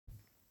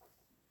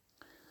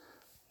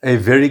A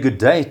very good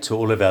day to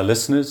all of our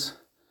listeners.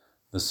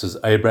 This is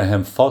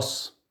Abraham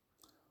Foss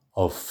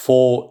of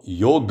For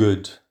Your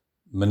Good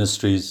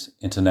Ministries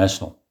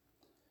International.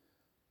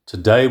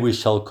 Today we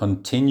shall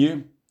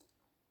continue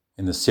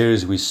in the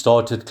series we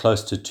started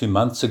close to 2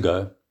 months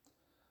ago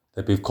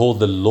that we've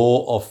called the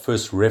Law of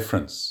First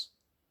Reference,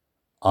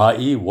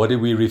 i.e., what do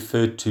we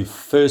refer to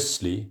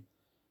firstly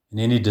in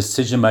any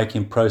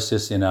decision-making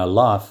process in our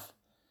life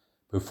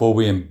before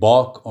we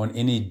embark on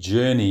any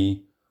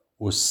journey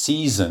or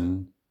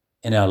season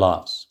in our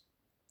lives.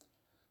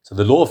 So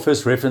the law of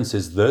first reference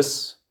is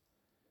this.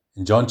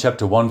 In John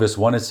chapter 1 verse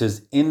 1 it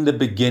says, "In the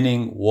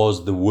beginning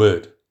was the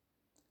Word."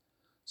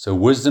 So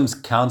wisdom's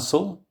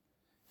counsel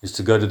is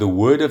to go to the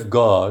Word of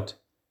God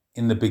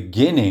in the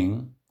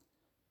beginning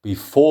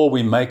before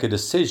we make a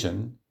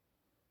decision,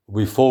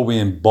 before we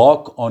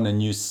embark on a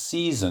new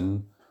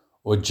season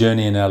or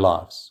journey in our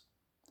lives.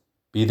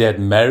 Be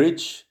that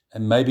marriage,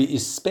 and maybe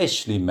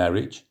especially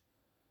marriage,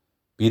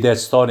 be that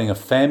starting a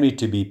family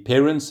to be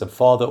parents, a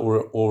father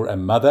or a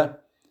mother,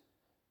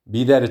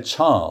 be that a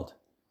child,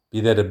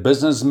 be that a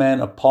businessman,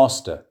 a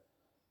pastor,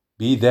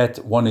 be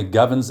that one who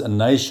governs a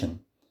nation.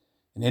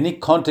 In any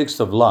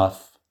context of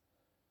life,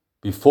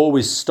 before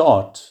we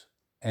start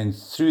and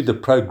through the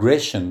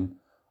progression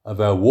of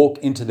our walk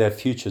into that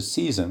future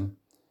season,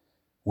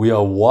 we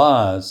are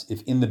wise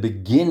if in the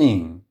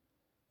beginning,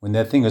 when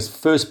that thing is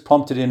first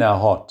prompted in our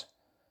heart,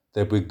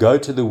 that we go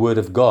to the Word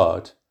of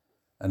God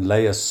and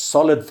lay a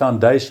solid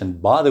foundation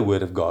by the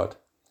Word of God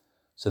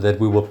so that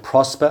we will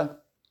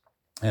prosper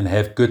and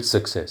have good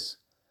success.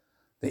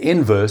 The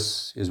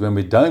inverse is when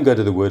we don't go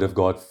to the Word of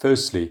God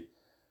firstly,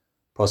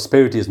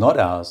 prosperity is not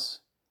ours,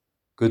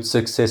 good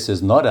success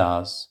is not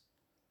ours,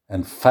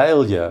 and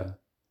failure,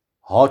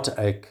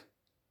 heartache,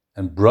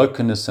 and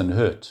brokenness and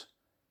hurt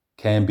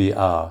can be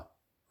our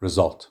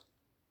result.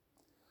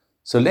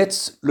 So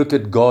let's look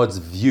at God's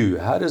view.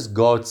 How does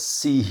God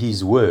see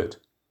His Word?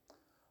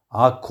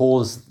 I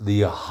calls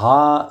the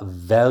high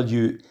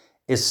value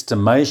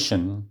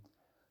estimation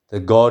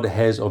that God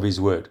has of His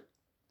Word.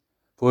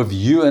 For if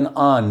you and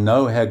I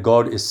know how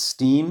God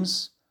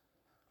esteems,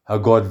 how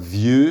God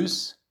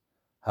views,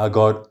 how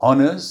God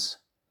honors,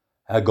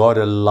 how God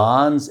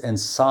aligns and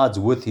sides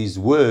with His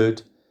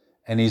Word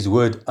and His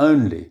Word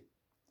only,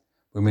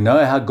 when we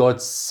know how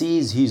God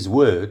sees His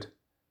Word,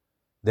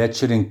 that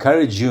should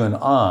encourage you and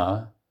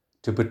I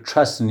to put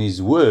trust in His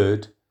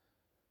Word,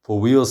 for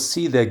we will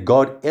see that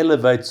God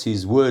elevates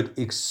His Word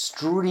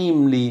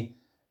extremely,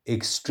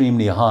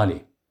 extremely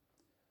highly.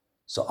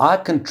 So I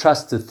can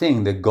trust the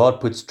thing that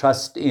God puts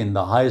trust in,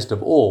 the highest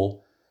of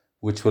all,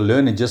 which we'll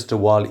learn in just a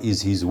while,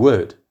 is His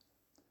Word.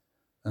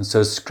 And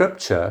so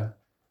Scripture,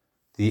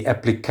 the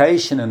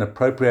application and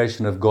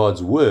appropriation of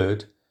God's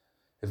Word,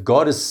 if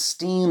God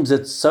esteems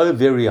it so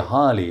very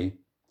highly,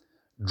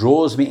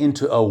 draws me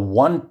into a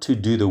want to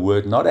do the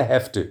Word, not a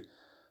have to.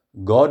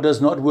 God does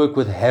not work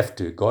with have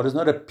to. God is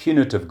not a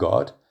punitive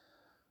God.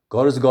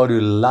 God is a God who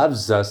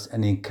loves us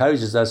and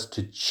encourages us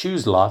to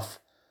choose life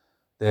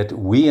that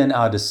we and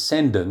our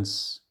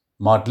descendants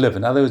might live.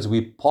 In other words,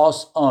 we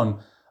pass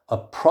on a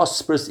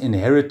prosperous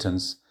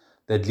inheritance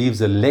that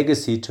leaves a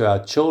legacy to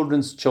our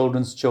children's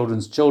children's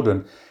children's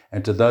children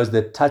and to those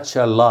that touch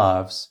our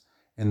lives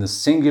in the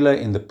singular,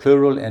 in the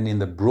plural, and in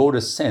the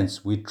broader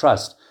sense we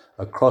trust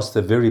across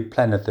the very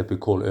planet that we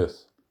call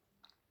Earth.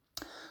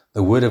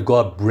 The Word of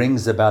God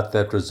brings about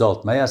that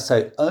result. May I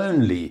say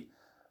only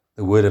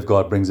the Word of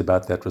God brings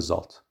about that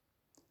result.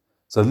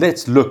 So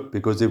let's look,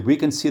 because if we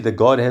can see that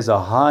God has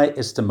a high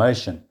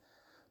estimation,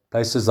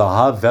 places a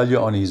high value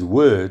on His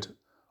Word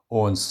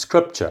or on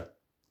Scripture,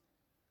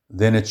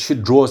 then it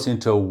should draw us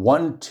into a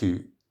want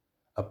to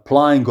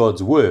applying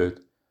God's Word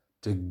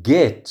to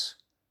get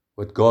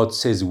what God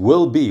says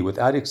will be,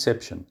 without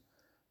exception,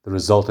 the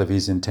result of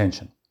His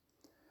intention.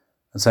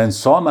 And so in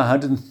Psalm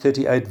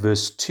 138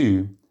 verse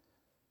 2,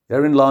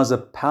 therein lies a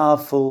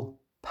powerful,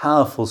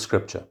 powerful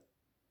scripture.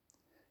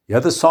 Here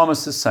the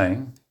psalmist is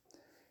saying,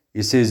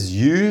 he says,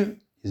 you,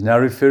 he's now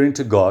referring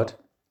to God.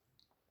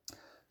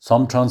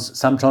 Some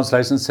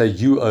translations say,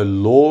 you, O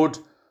Lord,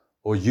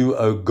 or you,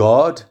 O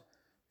God.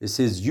 It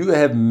says, you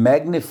have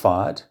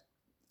magnified.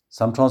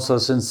 Some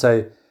translations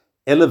say,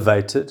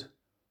 elevated,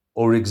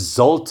 or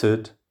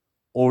exalted,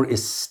 or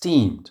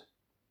esteemed.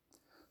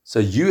 So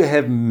you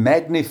have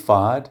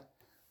magnified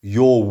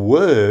your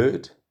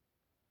word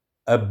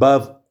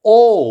above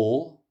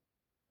all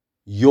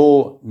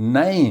your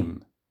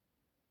name.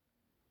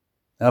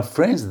 Now,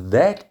 friends,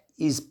 that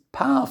is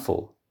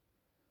powerful.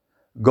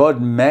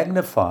 God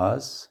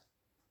magnifies,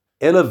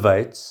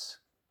 elevates,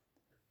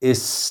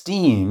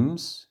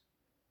 esteems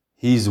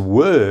His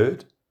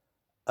word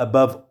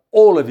above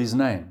all of His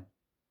name.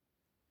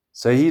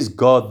 So He's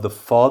God the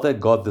Father,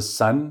 God the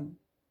Son,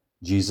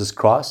 Jesus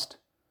Christ,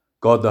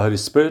 God the Holy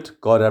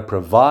Spirit, God our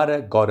provider,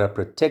 God our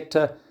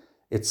protector,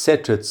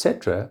 etc.,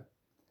 etc.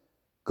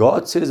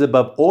 God says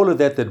above all of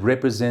that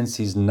represents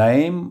His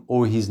name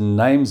or His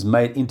names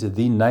made into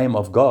the name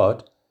of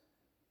God,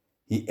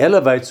 He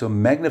elevates or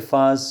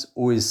magnifies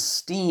or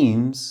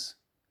esteems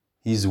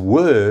His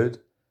word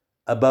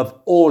above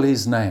all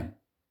his name.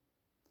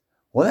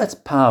 Well, that's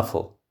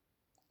powerful.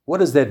 What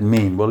does that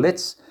mean? Well,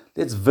 let's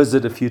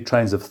visit a few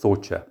trains of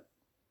thought here.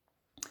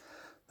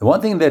 The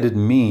one thing that it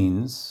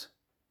means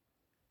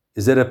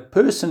is that a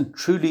person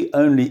truly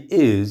only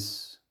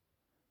is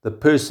the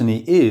person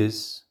he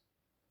is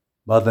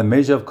by the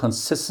measure of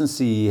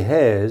consistency he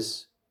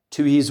has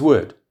to his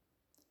word.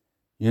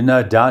 You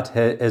no doubt,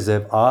 as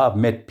have I, I've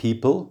met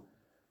people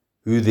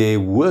who their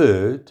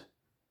word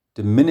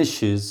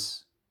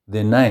diminishes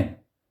their name.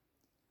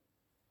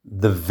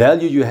 The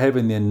value you have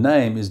in their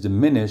name is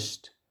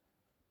diminished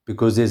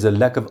because there's a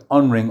lack of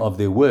honoring of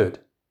their word.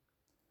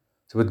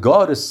 So what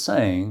God is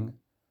saying,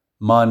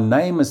 my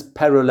name is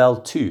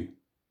parallel to,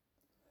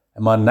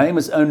 and my name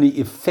is only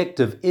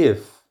effective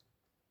if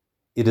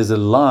it is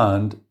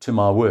aligned to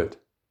my word.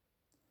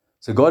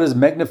 So God has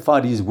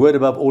magnified his word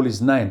above all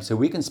his name. So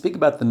we can speak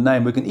about the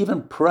name. We can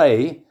even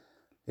pray.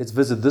 Let's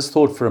visit this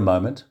thought for a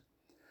moment.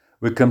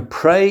 We can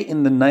pray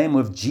in the name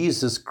of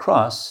Jesus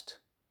Christ,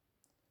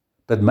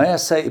 but may I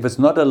say, if it's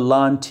not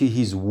aligned to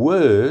his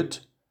word,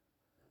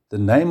 the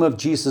name of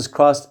Jesus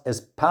Christ,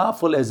 as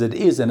powerful as it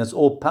is, and it's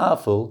all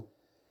powerful,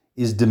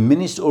 is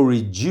diminished or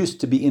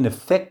reduced to be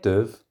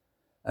ineffective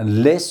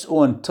unless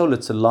or until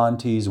it's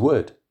aligned to his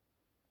word.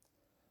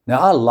 Now,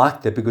 I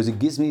like that because it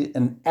gives me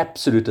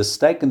a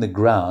stake in the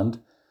ground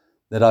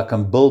that I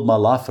can build my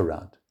life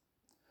around.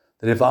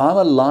 That if I'm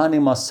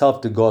aligning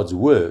myself to God's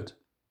word,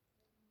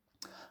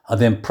 I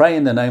then pray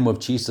in the name of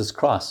Jesus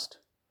Christ,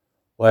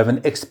 or have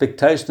an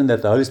expectation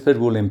that the Holy Spirit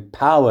will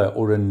empower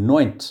or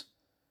anoint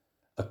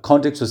a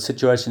context or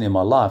situation in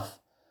my life,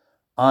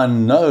 I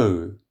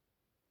know,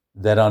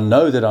 if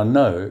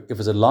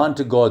it's aligned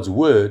to God's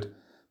word,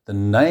 the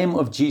name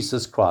of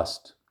Jesus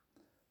Christ,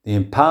 the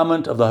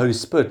empowerment of the Holy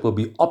Spirit will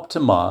be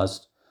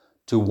optimized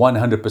to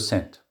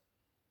 100%.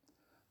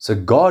 So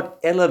God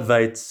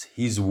elevates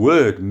his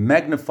word,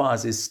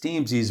 magnifies,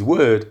 esteems his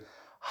word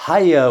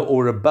higher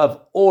or above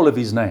all of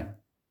his name.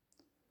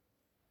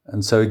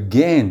 And so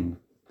again,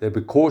 that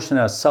we caution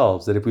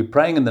ourselves that if we're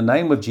praying in the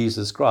name of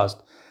Jesus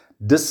Christ,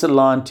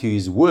 disaligned to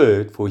his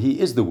word, for he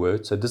is the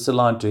word, so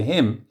disaligned to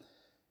him,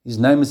 his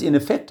name is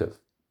ineffective.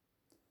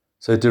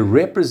 So to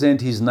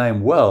represent his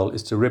name well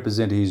is to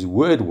represent his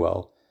word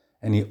well,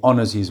 and he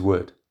honors his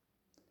word.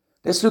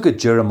 Let's look at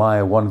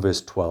Jeremiah 1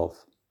 verse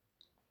 12.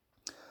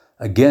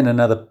 Again,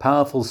 another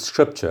powerful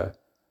scripture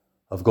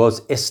of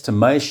God's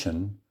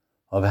estimation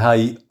of how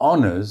he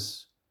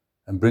honors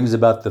and brings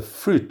about the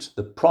fruit,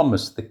 the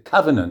promise, the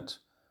covenant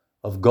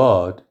of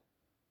God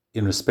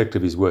in respect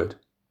of his word.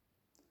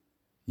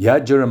 Yeah,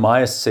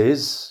 Jeremiah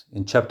says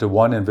in chapter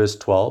 1 and verse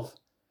 12,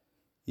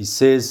 he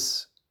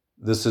says,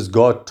 this is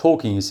God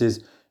talking, he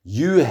says,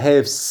 you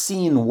have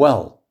seen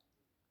well.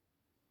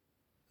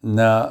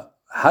 Now,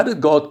 how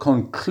did God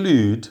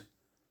conclude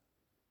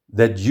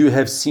that you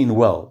have seen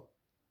well?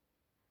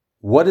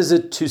 What is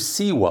it to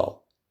see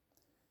well?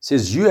 It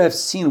says, you have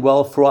seen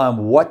well, for I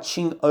am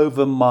watching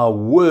over my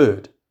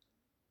word.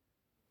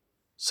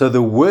 So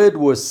the word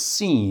was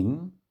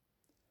seen.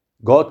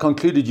 God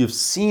concluded you've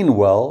seen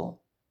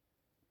well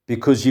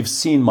because you've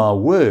seen my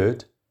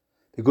word.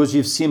 Because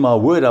you've seen my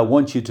word, I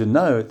want you to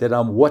know that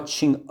I'm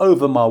watching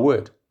over my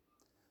word.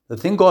 The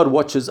thing God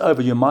watches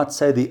over, you might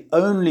say the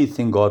only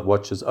thing God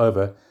watches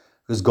over,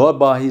 because God,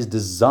 by his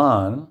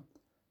design,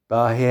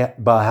 by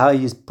how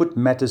he's put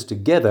matters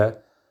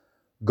together,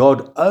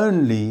 God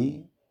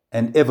only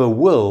and ever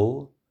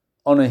will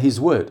honor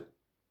his word.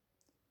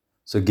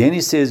 So again,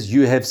 he says,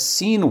 you have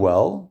seen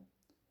well,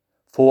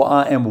 for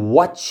I am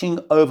watching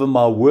over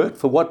my word.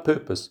 For what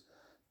purpose?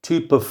 To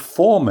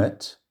perform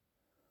it,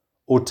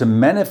 or to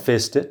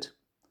manifest it,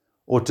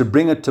 or to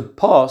bring it to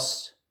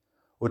pass,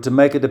 or to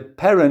make it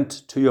apparent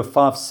to your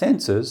five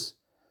senses,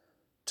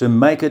 to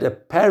make it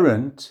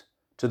apparent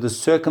to the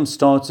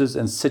circumstances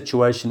and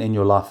situation in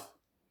your life.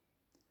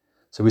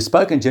 So we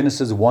spoke in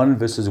Genesis 1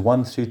 verses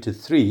 1 through to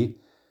 3,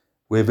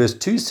 where verse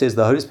 2 says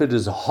the Holy Spirit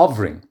is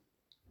hovering.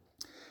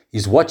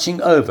 He's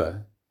watching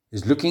over,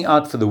 he's looking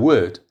out for the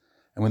word.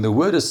 And when the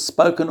word is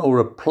spoken or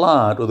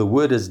applied, or the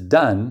word is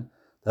done,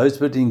 the Holy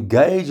Spirit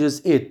engages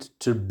it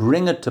to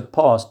bring it to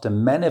pass, to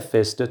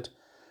manifest it,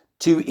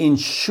 to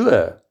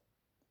ensure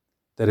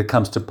that it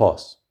comes to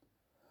pass.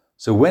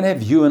 So when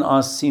have you and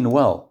I seen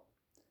well?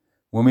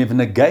 When we've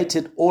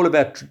negated all of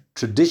our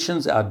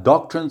traditions, our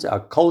doctrines, our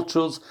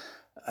cultures,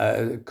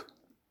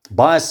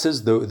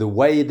 biases, the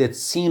way that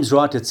seems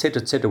right,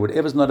 etc.,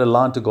 whatever's not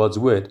aligned to God's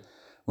word,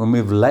 when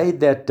we've laid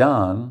that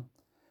down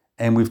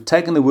and we've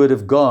taken the word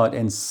of God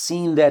and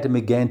seen that and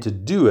began to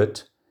do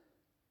it,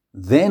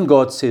 then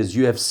God says,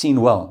 you have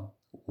seen well.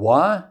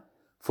 Why?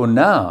 For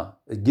now,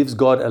 it gives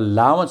God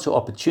allowance or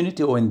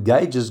opportunity, or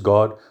engages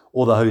God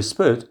or the Holy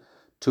Spirit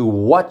to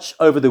watch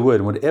over the word.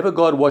 And whatever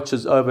God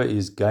watches over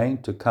is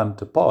going to come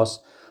to pass.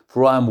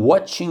 For I am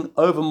watching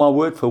over my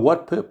word. For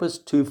what purpose?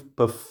 To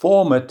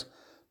perform it,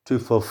 to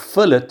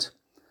fulfill it,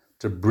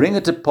 to bring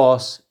it to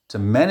pass, to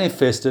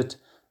manifest it,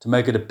 to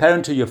make it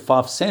apparent to your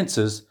five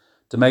senses,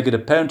 to make it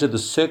apparent to the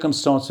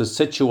circumstances,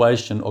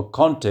 situation, or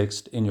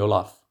context in your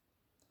life.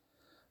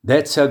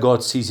 That's how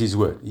God sees his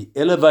word. He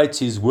elevates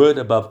his word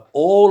above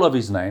all of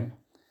his name.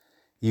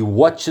 He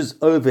watches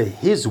over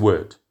his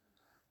word,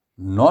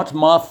 not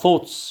my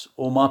thoughts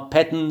or my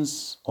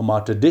patterns or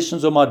my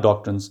traditions or my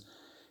doctrines.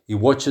 He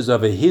watches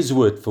over his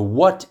word for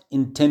what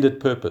intended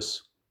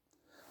purpose?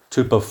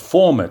 To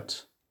perform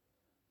it,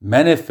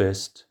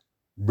 manifest,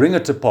 bring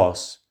it to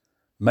pass,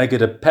 make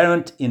it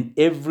apparent in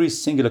every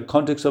singular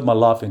context of my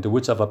life into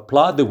which I've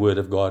applied the word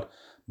of God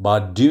by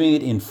doing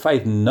it in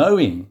faith,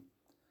 knowing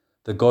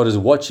that God is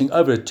watching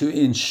over it to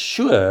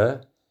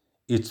ensure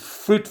its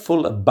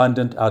fruitful,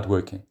 abundant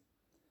outworking.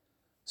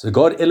 So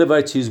God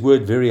elevates his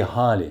word very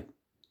highly,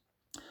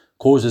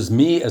 causes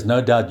me, as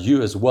no doubt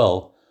you as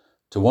well,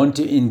 to want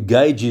to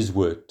engage his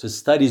word, to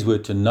study his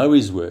word, to know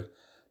his word,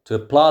 to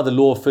apply the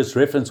law of first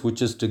reference,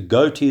 which is to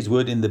go to his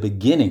word in the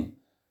beginning,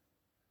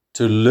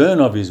 to learn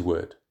of his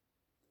word,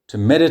 to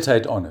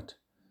meditate on it,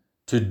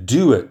 to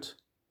do it,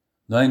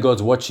 knowing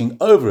God's watching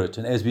over it.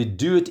 And as we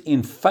do it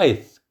in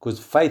faith, because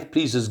faith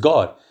pleases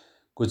God,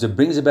 because it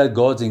brings about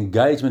God's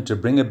engagement to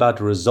bring about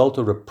a result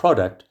or a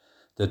product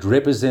that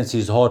represents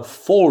his heart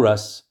for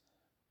us,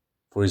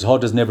 for his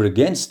heart is never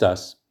against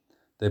us,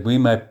 that we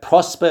may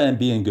prosper and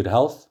be in good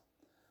health,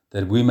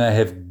 that we may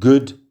have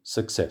good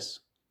success.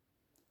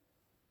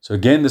 So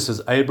again, this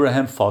is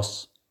Abraham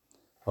Foss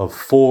of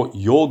For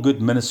Your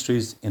Good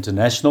Ministries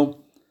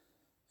International,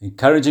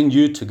 encouraging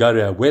you to go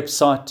to our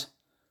website,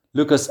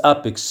 look us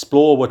up,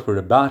 explore what we're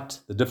about,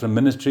 the different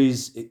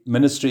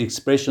ministry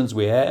expressions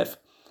we have,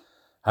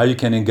 how you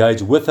can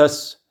engage with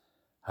us,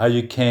 how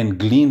you can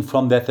glean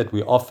from that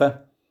we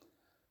offer,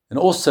 and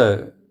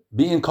also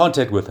be in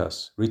contact with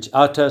us. Reach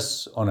out to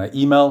us on our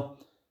email,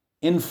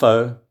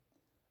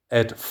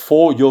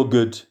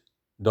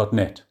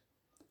 info@foryourgood.net.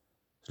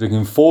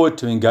 Looking forward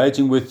to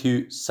engaging with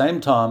you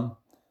same time,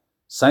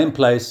 same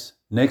place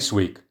next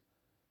week.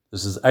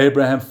 This is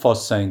Abraham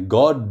Foss saying,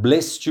 God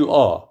blessed you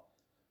are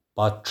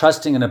by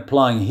trusting and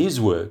applying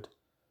his word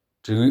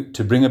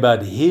to bring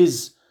about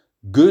his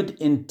good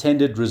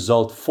intended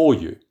result for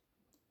you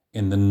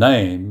in the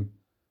name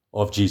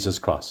of Jesus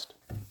Christ.